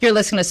You're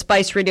listening to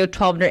Spice Radio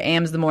 1200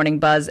 AM's The Morning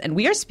Buzz, and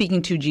we are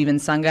speaking to Jeevan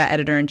Sangha,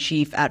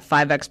 editor-in-chief at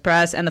 5X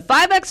Press. And the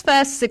 5X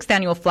Fest 6th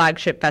Annual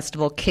Flagship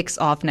Festival kicks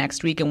off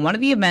next week, and one of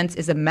the events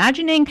is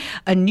imagining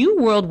a new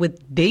world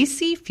with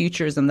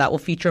Desi-Futurism that will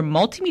feature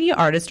multimedia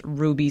artist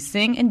Ruby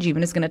Singh, and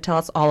Jeevan is going to tell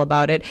us all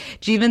about it.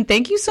 Jeevan,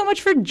 thank you so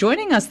much for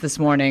joining us this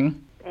morning.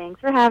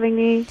 Thanks for having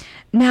me.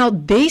 Now,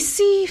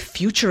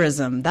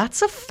 Desi-Futurism,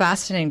 that's a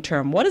fascinating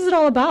term. What is it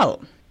all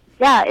about?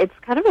 Yeah, it's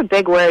kind of a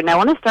big word, and I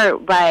want to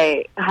start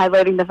by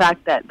highlighting the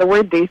fact that the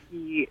word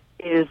Desi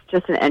is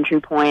just an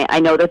entry point. I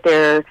know that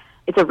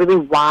it's a really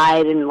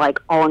wide and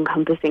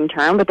all-encompassing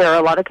term, but there are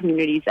a lot of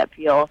communities that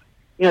feel,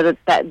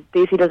 that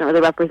Desi doesn't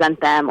really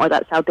represent them, or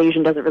that South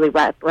Asian doesn't really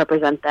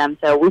represent them.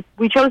 So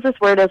we chose this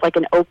word as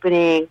an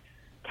opening,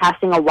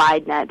 casting a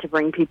wide net to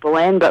bring people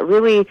in. But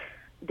really,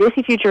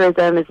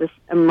 Desi-Futurism is this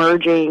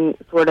emerging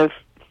sort of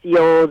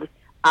field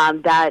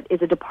that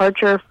is a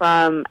departure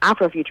from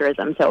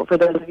Afrofuturism. So for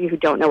those of you who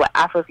don't know what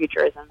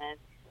Afrofuturism is,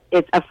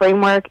 it's a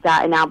framework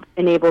that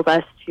enables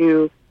us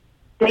to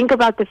think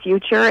about the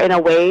future in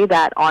a way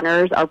that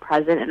honors our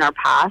present and our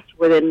past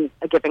within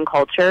a given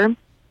culture,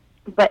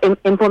 but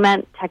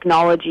implement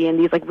technology and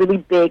these really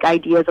big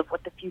ideas of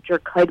what the future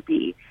could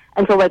be.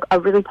 And so a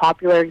really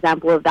popular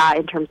example of that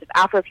in terms of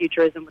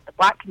Afrofuturism with the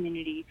Black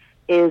community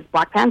is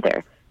Black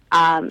Panther.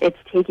 It's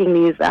taking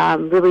these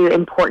really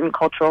important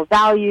cultural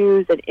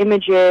values and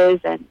images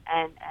and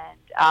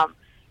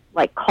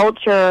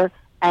culture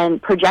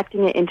and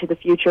projecting it into the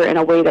future in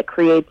a way that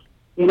creates,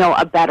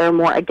 a better,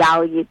 more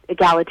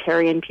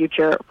egalitarian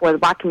future for the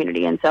Black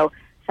community. And so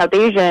South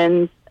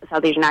Asian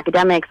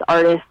academics,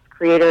 artists,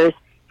 creators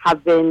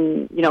have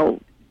been,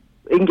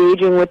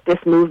 engaging with this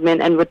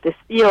movement and with this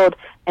field,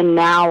 and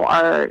now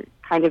are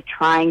kind of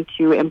trying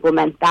to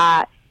implement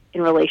that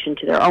in relation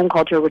to their own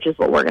culture, which is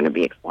what we're going to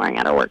be exploring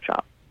at our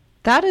workshop.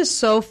 That is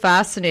so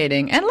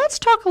fascinating. And let's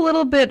talk a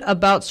little bit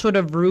about sort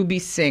of Ruby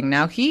Singh.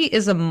 Now, he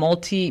is a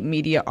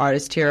multimedia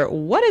artist here.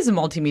 What is a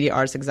multimedia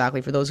artist exactly,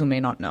 for those who may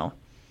not know?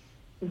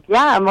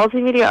 Yeah, a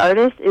multimedia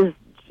artist is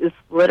just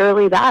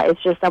literally that.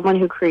 It's just someone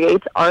who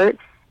creates art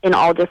in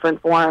all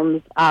different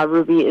forms.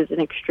 Ruby is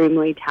an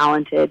extremely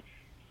talented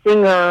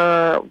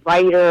singer,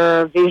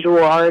 writer,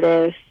 visual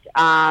artist,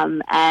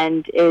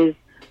 and is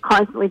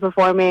constantly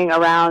performing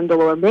around the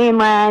Lower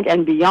Mainland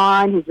and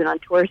beyond. He's been on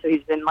tour, so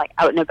he's been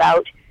out and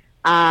about.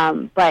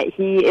 But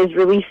he is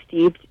really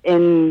steeped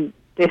in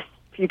this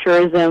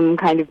futurism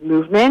kind of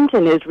movement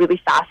and is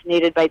really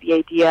fascinated by the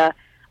idea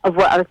of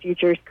what our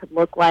futures could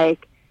look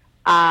like,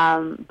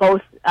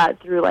 both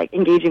through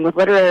engaging with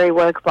literary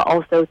work, but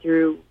also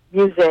through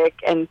music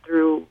and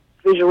through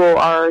visual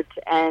art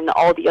and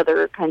all the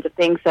other kinds of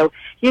things. So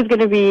he's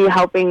going to be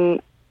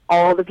helping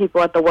all the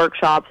people at the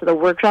workshop. So the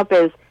workshop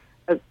is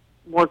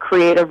more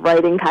creative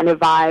writing kind of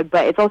vibe,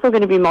 but it's also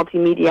going to be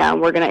multimedia, and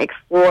we're going to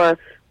explore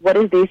what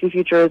does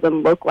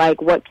Desi-Futurism look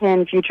like? What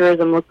can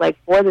futurism look like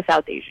for the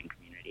South Asian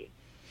community?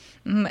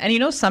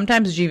 And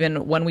sometimes,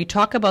 Jeevan, when we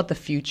talk about the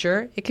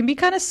future, it can be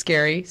kind of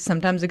scary,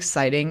 sometimes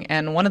exciting,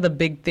 and one of the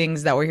big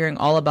things that we're hearing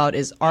all about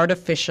is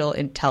artificial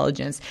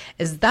intelligence.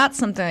 Is that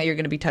something that you're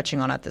going to be touching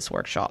on at this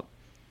workshop?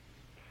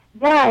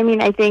 Yeah,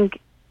 I think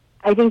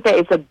that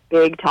it's a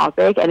big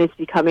topic, and it's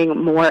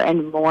becoming more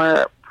and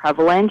more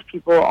prevalent.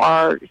 People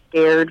are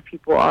scared,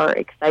 people are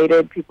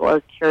excited, people are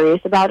curious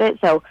about it.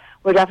 So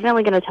we're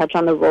definitely going to touch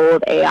on the role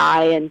of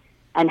AI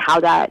and how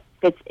that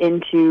fits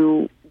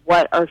into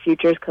what our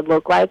futures could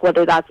look like,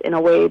 whether that's in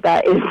a way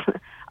that is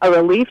a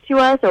relief to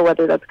us or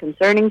whether that's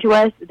concerning to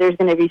us. There's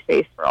going to be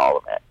space for all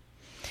of it.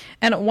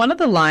 And one of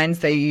the lines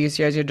that you use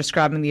here as you're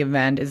describing the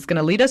event is going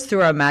to lead us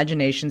through our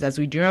imaginations as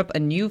we dream up a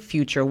new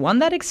future, one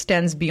that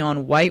extends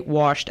beyond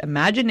whitewashed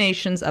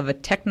imaginations of a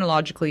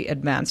technologically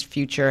advanced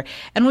future.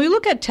 And when we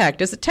look at tech,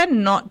 does it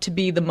tend not to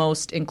be the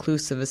most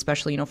inclusive,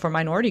 especially, for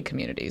minority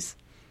communities?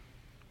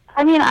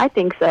 I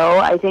think so.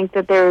 I think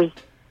that there's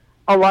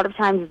a lot of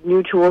times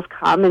new tools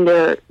come and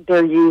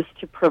they're used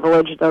to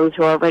privilege those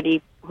who are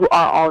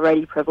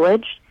already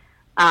privileged.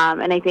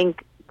 And I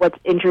think what's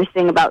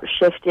interesting about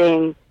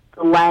shifting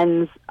the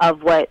lens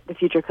of what the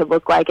future could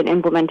look like and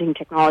implementing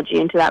technology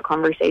into that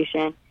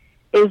conversation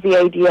is the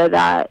idea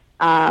that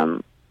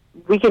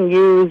we can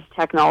use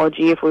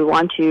technology if we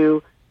want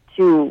to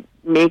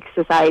make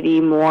society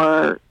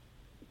more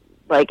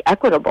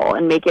equitable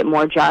and make it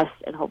more just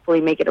and hopefully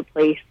make it a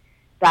place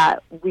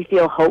that we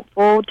feel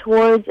hopeful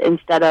towards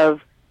instead of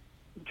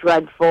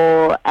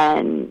dreadful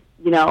and,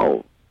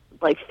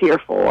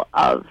 fearful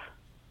of.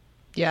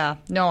 Yeah,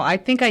 no, I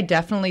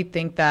definitely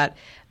think that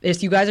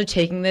you guys are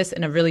taking this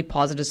in a really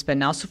positive spin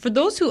now. So for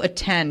those who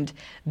attend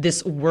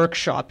this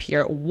workshop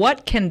here,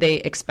 what can they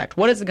expect?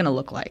 What is it going to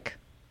look like?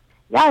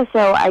 Yeah,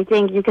 so I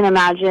think you can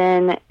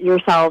imagine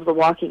yourselves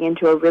walking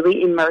into a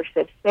really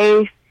immersive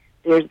space.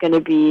 There's going to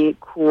be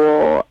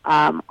cool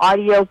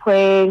audio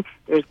playing.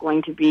 There's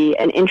going to be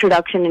an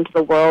introduction into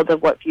the world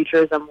of what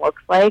futurism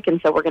looks like.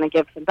 And so we're going to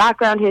give some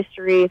background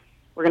history.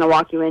 We're going to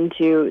walk you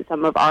into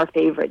some of our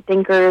favorite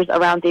thinkers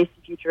around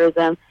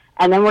Desi-Futurism.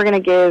 And then we're going to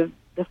give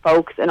the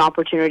folks an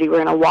opportunity.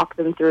 We're going to walk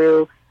them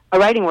through a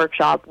writing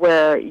workshop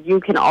where you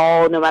can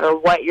all, no matter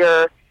what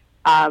your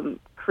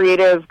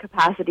creative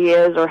capacity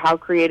is or how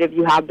creative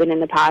you have been in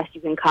the past,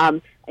 you can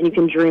come and you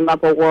can dream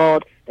up a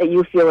world that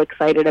you feel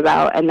excited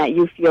about and that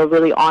you feel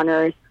really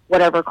honors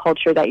whatever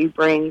culture that you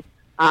bring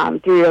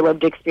through your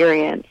lived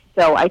experience.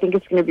 So I think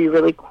it's going to be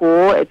really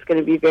cool. It's going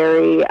to be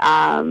very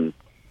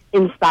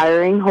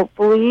inspiring,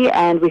 hopefully,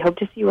 and we hope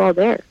to see you all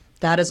there.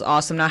 That is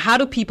awesome. Now, how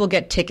do people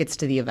get tickets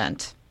to the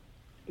event?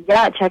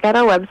 Yeah, check out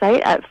our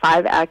website at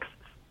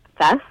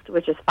 5xfest,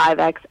 which is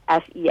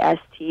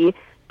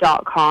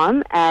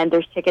 5xfest.com, and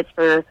there's tickets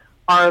for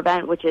our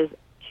event, which is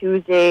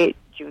Tuesday,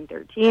 June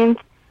 13th,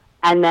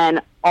 and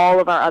then all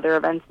of our other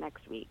events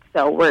next week.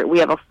 So we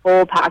have a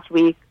full packed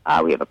week.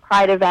 We have a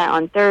Pride event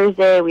on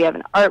Thursday. We have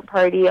an art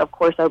party, of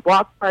course, our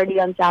block party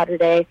on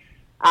Saturday.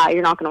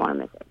 You're not going to want to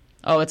miss it.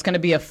 Oh, it's going to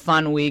be a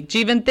fun week.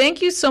 Jeevan,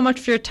 thank you so much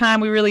for your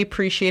time. We really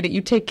appreciate it.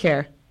 You take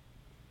care.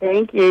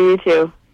 Thank you. You too.